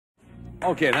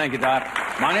Okay, thank you, Doc.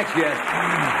 My next guest...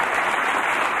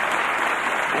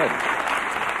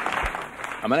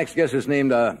 My next guest is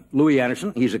named Louie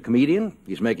Anderson. He's a comedian.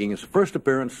 He's making his first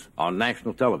appearance on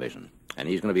national television. And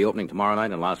he's going to be opening tomorrow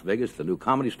night in Las Vegas, the new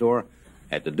Comedy Store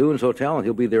at the Dunes Hotel, and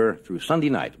he'll be there through Sunday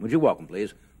night. Would you welcome,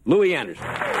 please, Louie Anderson.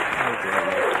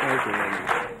 Thank you.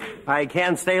 I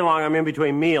can't stay long. I'm in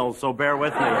between meals, so bear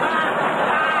with me.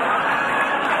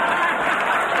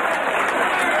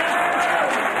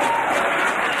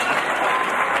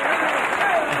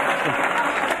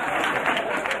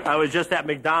 I was just at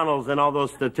McDonald's, and all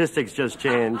those statistics just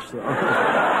changed. So.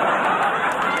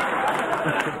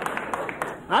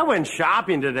 I went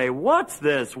shopping today. What's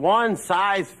this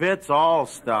one-size-fits-all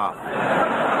stuff?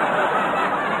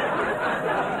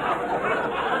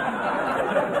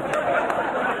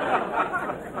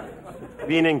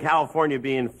 Being in California,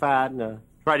 being fat, and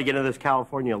try to get into this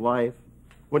California life.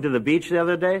 Went to the beach the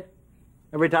other day.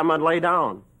 Every time I'd lay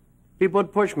down, people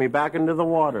would push me back into the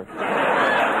water.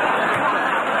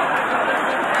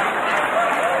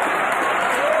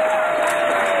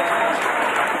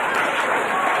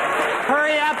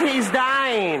 He's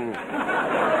dying.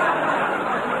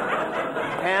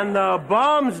 And the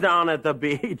bums down at the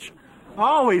beach,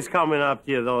 always coming up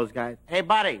to you, those guys. Hey,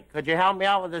 buddy, could you help me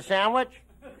out with a sandwich?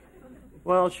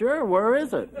 Well, sure, where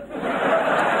is it?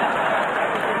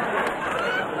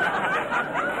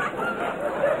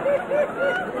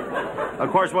 Of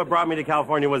course, what brought me to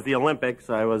California was the Olympics.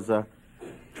 I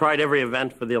tried every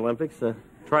event for the Olympics.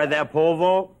 Tried that pole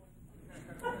vault.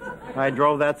 I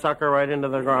drove that sucker right into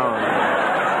the ground.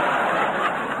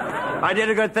 I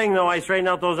did a good thing, though. I straightened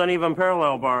out those uneven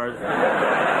parallel bars.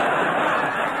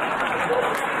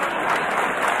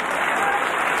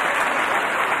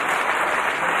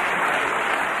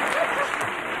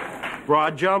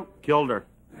 Broad jump, killed her.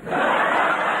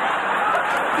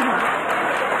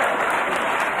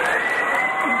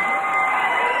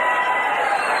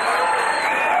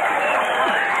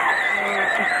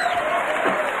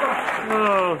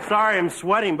 Oh, sorry, I'm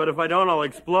sweating, but if I don't, I'll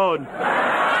explode.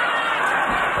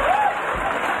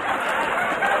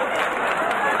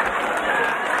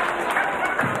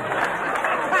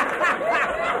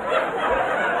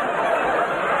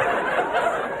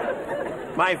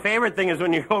 My favorite thing is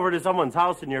when you go over to someone's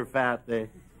house and you're fat, they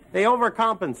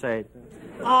overcompensate.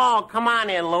 Oh, come on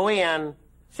in, Louie, and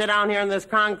sit down here on this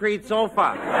concrete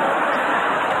sofa.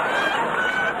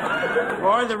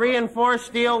 Or the reinforced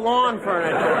steel lawn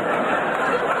furniture.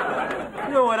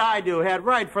 Do what I do, head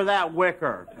right for that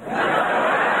wicker.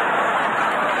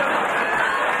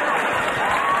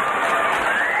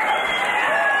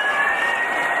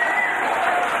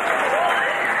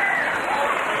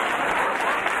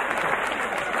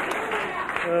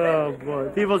 Oh, boy.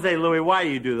 People say, Louie, why do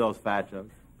you do those fat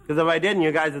jokes? Because if I didn't,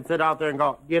 you guys would sit out there and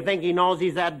go, do you think he knows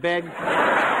he's that big?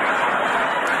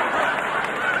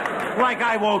 Like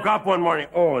I woke up one morning,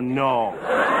 oh, no.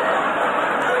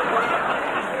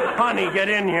 Honey, get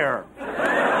in here.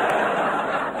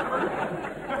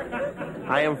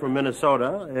 I am from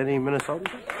Minnesota. Any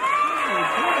Minnesotans?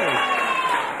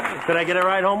 Could I get a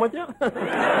ride home with you?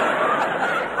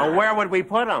 Oh, where would we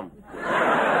put them?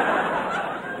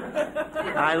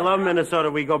 I love Minnesota.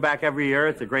 We go back every year.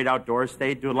 It's a great outdoor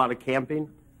state. Do a lot of camping.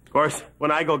 Of course, when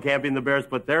I go camping, the bears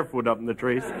put their food up in the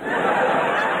trees.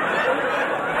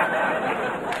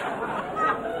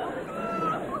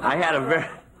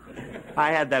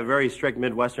 I had that very strict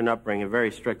Midwestern upbringing, a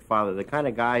very strict father, the kind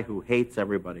of guy who hates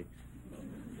everybody.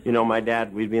 You know, my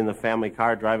dad, we'd be in the family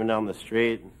car driving down the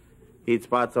street. He'd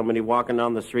spot somebody walking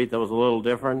down the street that was a little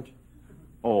different.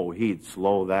 Oh, he'd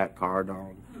slow that car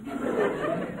down.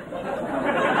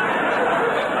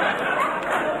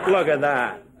 Look at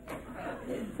that.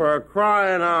 For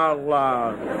crying out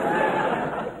loud.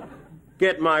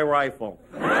 Get my rifle.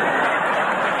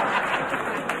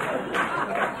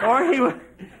 Or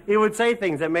he would say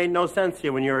things that made no sense to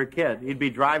you when you were a kid. He'd be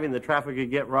driving, the traffic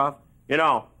would get rough. You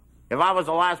know, if I was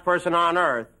the last person on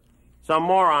Earth, some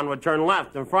moron would turn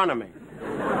left in front of me.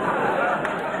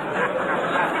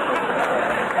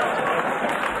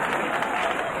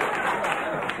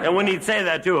 And when he'd say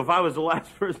that, too, if I was the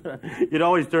last person, you'd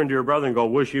always turn to your brother and go,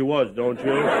 wish he was, don't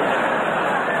you?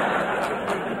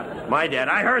 My dad,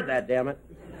 I heard that, damn it.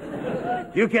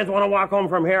 You kids want to walk home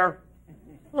from here?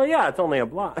 Well, yeah, it's only a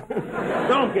block.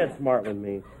 Don't get smart with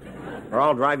me, or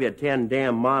I'll drive you 10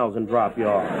 damn miles and drop you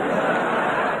off.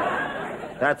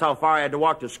 That's how far I had to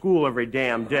walk to school every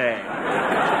damn day.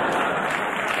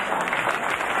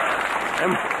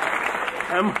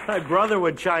 And my brother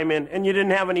would chime in, and you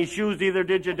didn't have any shoes either,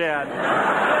 did you, Dad?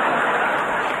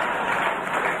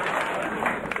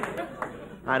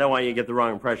 I don't want you to get the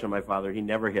wrong impression of my father. He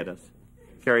never hit us.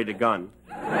 Carried a gun.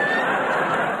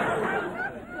 Well,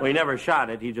 he never shot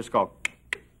it. He just called.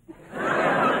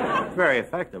 Very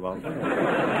effective, I'll tell you.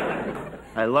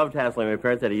 I loved hassling my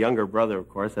parents. I had a younger brother, of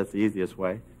course. That's the easiest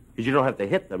way. Because you don't have to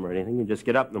hit them or anything. You just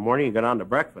get up in the morning, you go down to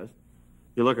breakfast.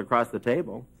 You look across the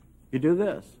table. You do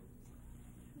this.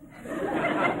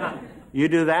 You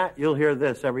do that, you'll hear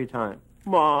this every time.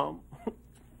 Mom,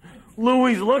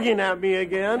 Louie's looking at me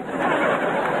again.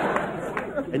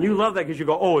 And you love that because you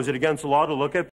go, oh, is it against the law to look at